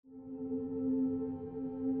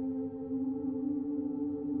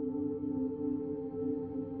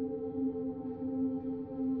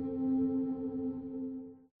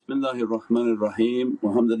Bismillahir Rahmanir Rahim.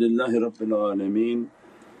 Alhamdulillahi Rabbil Alameen.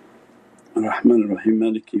 Ar-Rahmanir Rahim,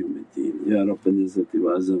 Maliki Yawmiddin. Ya Rabbal Izzati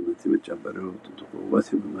wa Azamati wa Jabarut wa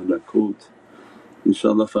Quwwati wa Malakut.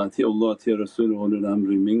 InshaAllah Fatiha Allah ya Rasul ulul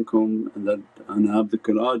amri minkum, and that ana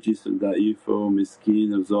abdukal ajizul da'ifo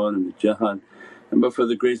miskeen al zalim jahal, and but for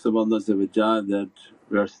the grace of Allah that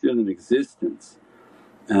we are still in existence.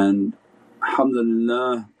 And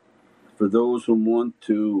alhamdulillah, for those who want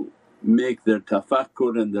to make their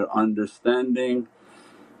tafakkur and their understanding,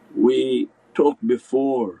 we talked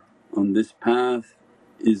before on this path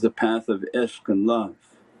is the path of ishq and love,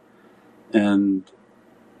 and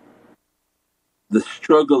the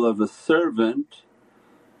struggle of a servant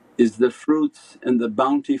is the fruits and the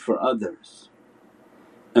bounty for others.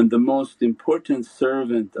 And the most important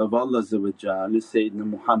servant of Allah is Sayyidina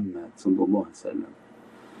Muhammad.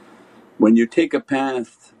 When you take a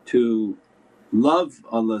path to love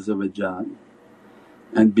Allah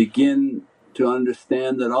and begin to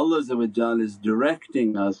understand that Allah is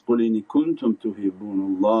directing us, قُلْ إِنِ كُنْتُمْ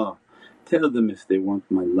تُحِبُّونَ اللَّهَ, tell them if they want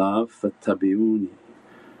my love, فَاتَّبِعُونِي,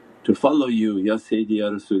 to follow you Ya Sayyidi Ya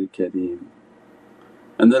Rasul Kareem.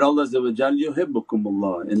 And that Allah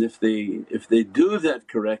yuhibbukumullah, and if they do that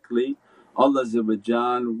correctly, Allah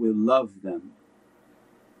will love them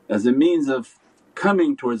as a means of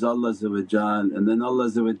coming towards Allah, and then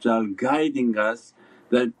Allah guiding us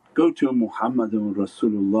that go to Muhammadun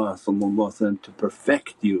Rasulullah to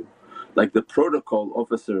perfect you, like the protocol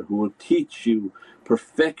officer who will teach you,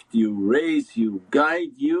 perfect you, raise you,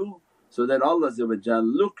 guide you, so that Allah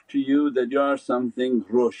look to you that you are something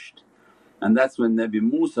rushd. And that's when Nabi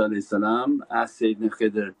Musa asked Sayyidina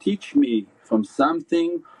Khidr, teach me from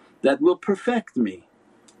something that will perfect me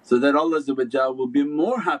so that Allah will be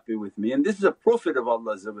more happy with me. And this is a Prophet of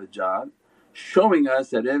Allah showing us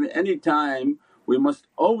that any time we must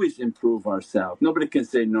always improve ourselves. Nobody can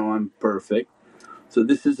say, no, I'm perfect. So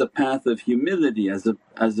this is a path of humility. As a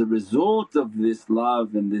result of this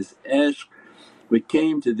love and this ishq, we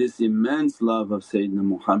came to this immense love of Sayyidina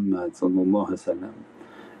Muhammad.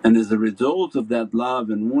 And as a result of that love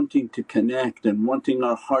and wanting to connect and wanting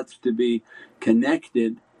our hearts to be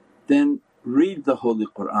connected, then read the Holy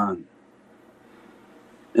Qur'an.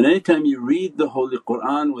 And anytime you read the Holy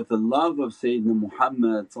Qur'an with the love of Sayyidina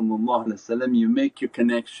Muhammad, you make your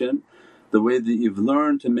connection the way that you've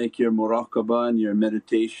learned to make your muraqabah and your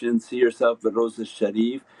meditation. See yourself with Rawza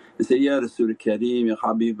Sharif and say, Ya Rasul Kareem, Ya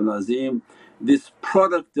Habib al Azim, this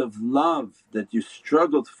product of love that you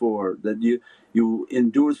struggled for, that you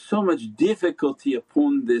endured so much difficulty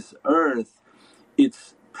upon this earth,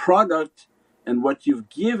 its product and what you've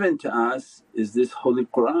given to us is this Holy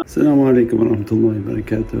Qur'an. As-salamu alaykum wa rahmatullahi wa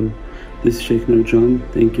barakatuh. This is Shaykh Nurjan.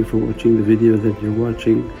 Thank you for watching the video that you're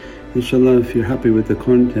watching. Inshallah, if you're happy with the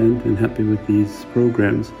content and happy with these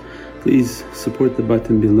programs, please support the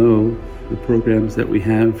button below, the programs that we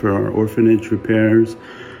have for our orphanage repairs,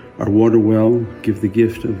 our water well, Give the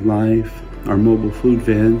Gift of Life, our mobile food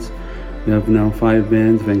vans. We have now 5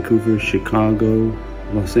 vans: Vancouver, Chicago,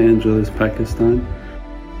 Los Angeles, Pakistan.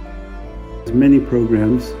 There's many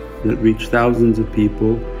programs that reach thousands of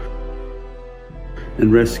people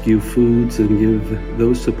and rescue foods and give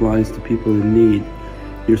those supplies to people in need.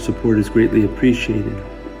 Your support is greatly appreciated.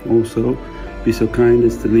 Also, be so kind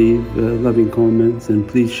as to leave loving comments, and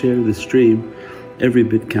please share the stream. Every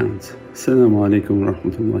bit counts. As-salamu alaykum wa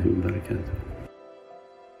rahmatullahi wa barakatuh.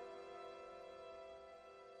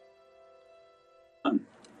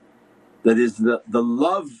 That is the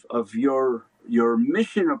love of your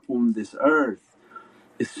mission upon this earth.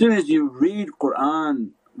 As soon as you read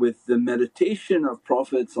Qur'an with the meditation of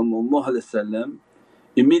Prophet,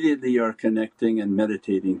 immediately you are connecting and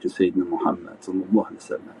meditating to Sayyidina Muhammad.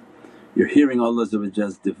 You're hearing Allah's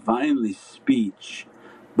Divinely speech,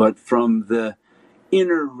 but from the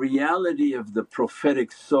inner reality of the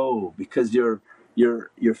prophetic soul, because you're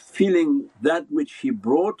feeling that which He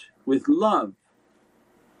brought with love.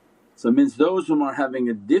 So it means those whom are having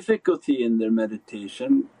a difficulty in their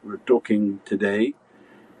meditation, we're talking today,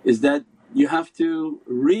 is that you have to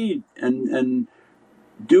read and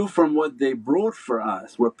do from what they brought for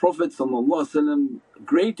us. Where Prophet's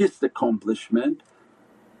greatest accomplishment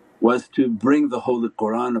was to bring the Holy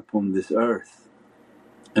Qur'an upon this earth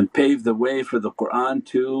and pave the way for the Qur'an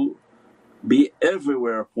to be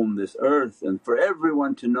everywhere upon this earth, and for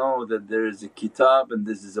everyone to know that there is a kitab and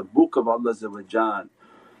this is a book of Allah.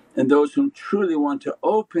 And those who truly want to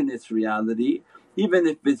open its reality, even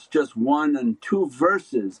if it's just 1 and 2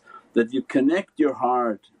 verses, that you connect your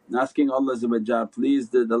heart asking Allah please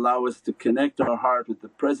did allow us to connect our heart with the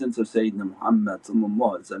presence of Sayyidina Muhammad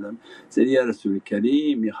said, Ya Rasul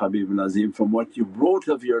Kareem, Ya Habibul Azim, from what you brought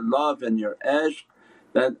of your love and your ishq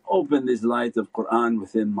that opened this light of Qur'an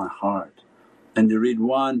within my heart. And you read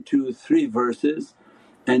 1, 2, 3 verses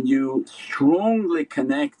and you strongly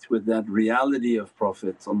connect with that reality of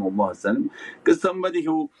Prophet because somebody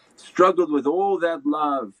who struggled with all that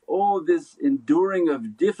love, all this enduring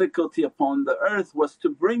of difficulty upon the earth was to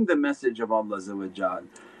bring the message of Allah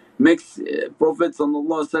makes Prophet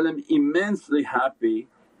immensely happy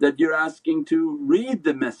that you're asking to read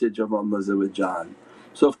the message of Allah.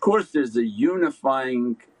 So of course there's a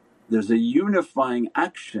unifying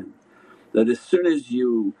action that as soon as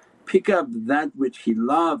you pick up that which he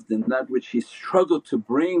loved and that which he struggled to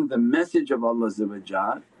bring the message of Allah,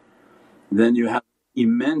 then you have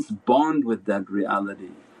immense bond with that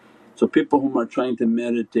reality. So people whom are trying to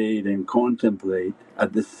meditate and contemplate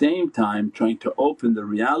at the same time trying to open the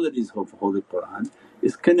realities of Holy Qur'an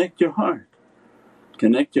is connect your heart.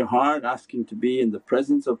 Connect your heart asking to be in the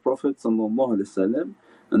presence of Prophet and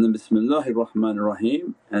then Bismillahir Rahmanir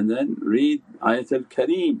Rahim and then read Ayatul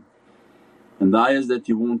Kareem and the ayahs that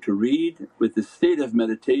you want to read with the state of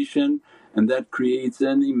meditation, and that creates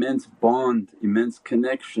an immense bond, immense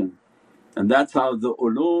connection. And that's how the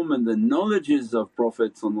ulum and the knowledges of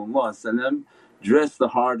Prophet dress the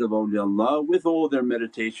heart of awliyaullah with all their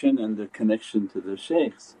meditation and their connection to their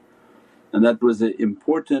shaykhs. And that was an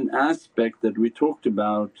important aspect that we talked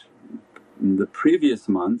about in the previous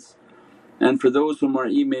months. And for those whom are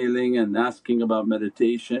emailing and asking about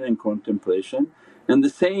meditation and contemplation, and the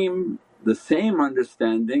same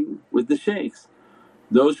understanding with the shaykhs.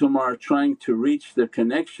 Those whom are trying to reach the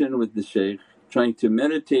connection with the shaykh, trying to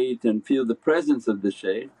meditate and feel the presence of the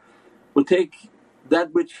shaykh will take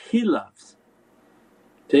that which he loves,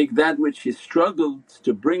 take that which he struggled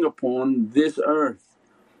to bring upon this earth.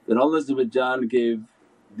 That Allah gave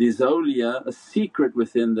these awliya a secret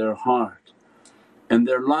within their heart and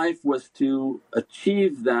their life was to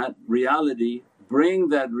achieve that reality, bring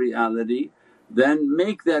that reality, then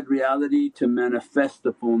make that reality to manifest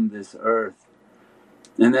upon this earth.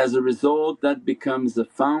 And as a result that becomes a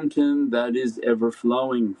fountain that is ever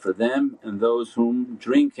flowing for them and those whom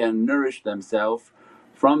drink and nourish themselves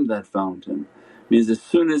from that fountain. Means as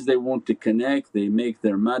soon as they want to connect they make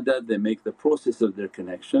their madad, they make the process of their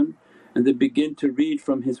connection and they begin to read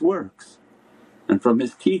from his works and from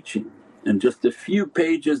his teaching. And just a few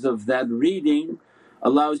pages of that reading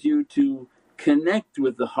allows you to connect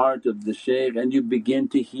with the heart of the shaykh and you begin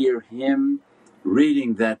to hear him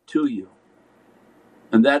reading that to you.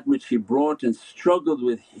 And that which he brought and struggled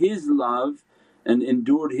with his love and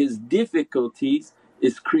endured his difficulties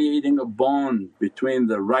is creating a bond between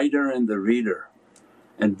the writer and the reader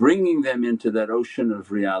and bringing them into that ocean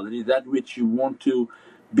of reality. That which you want to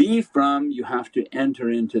be from, you have to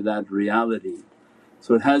enter into that reality.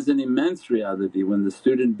 So it has an immense reality when the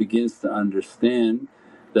student begins to understand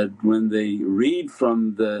that when they read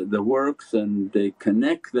from the works and they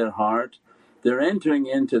connect their heart, they're entering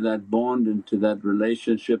into that bond, into that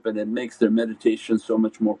relationship, and it makes their meditation so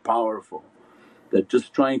much more powerful. That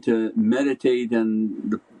just trying to meditate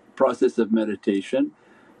and the process of meditation,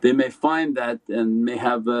 they may find that and may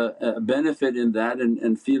have a benefit in that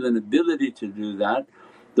and feel an ability to do that.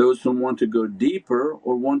 Those who want to go deeper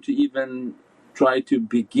or want to even try to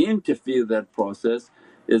begin to feel that process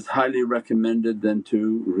is highly recommended then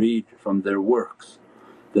to read from their works.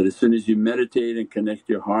 That as soon as you meditate and connect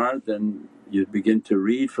your heart then you begin to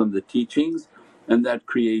read from the teachings and that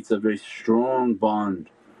creates a very strong bond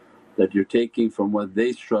that you're taking from what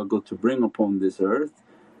they struggle to bring upon this earth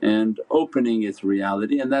and opening its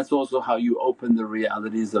reality. And that's also how you open the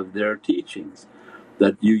realities of their teachings,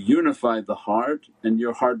 that you unify the heart and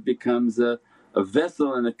your heart becomes a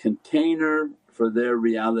vessel and a container for their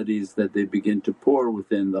realities that they begin to pour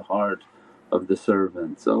within the heart of the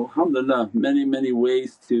servant. So alhamdulillah, many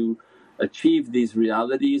ways to achieve these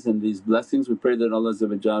realities and these blessings. We pray that Allah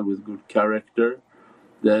with good character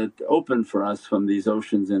that open for us from these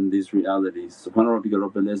oceans and these realities. Subhana rabbika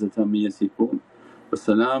rabbil izzati amma yasifoon wa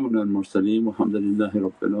salaamun al mursaleen walhamdulillahi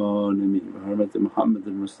rabbil alameen bi hurmati Muhammad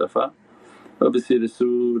al Mustafa wa bi siri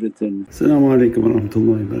Suratin. As-salamu alaykum wa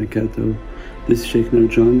rahmatullahi wa barakatuh. This is Shaykh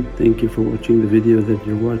Nurjan. Thank you for watching the video that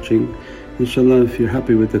you're watching. Inshallah, if you're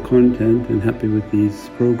happy with the content and happy with these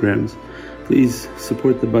programs, please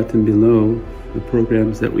support the button below, the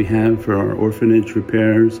programs that we have for our orphanage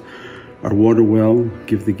repairs, our water well,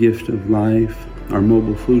 Give the Gift of Life, our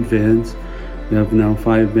mobile food vans. We have now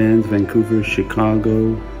 5 vans: Vancouver,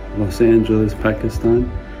 Chicago, Los Angeles, Pakistan.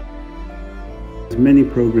 There's many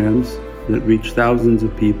programs that reach thousands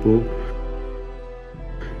of people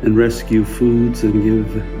and rescue foods and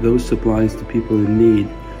give those supplies to people in need.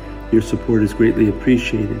 Your support is greatly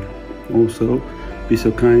appreciated. Also, be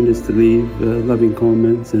so kind as to leave loving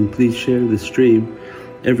comments, and please share the stream.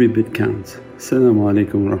 Every bit counts. As-salamu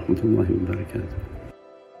alaykum wa rahmatullahi wa barakatuh.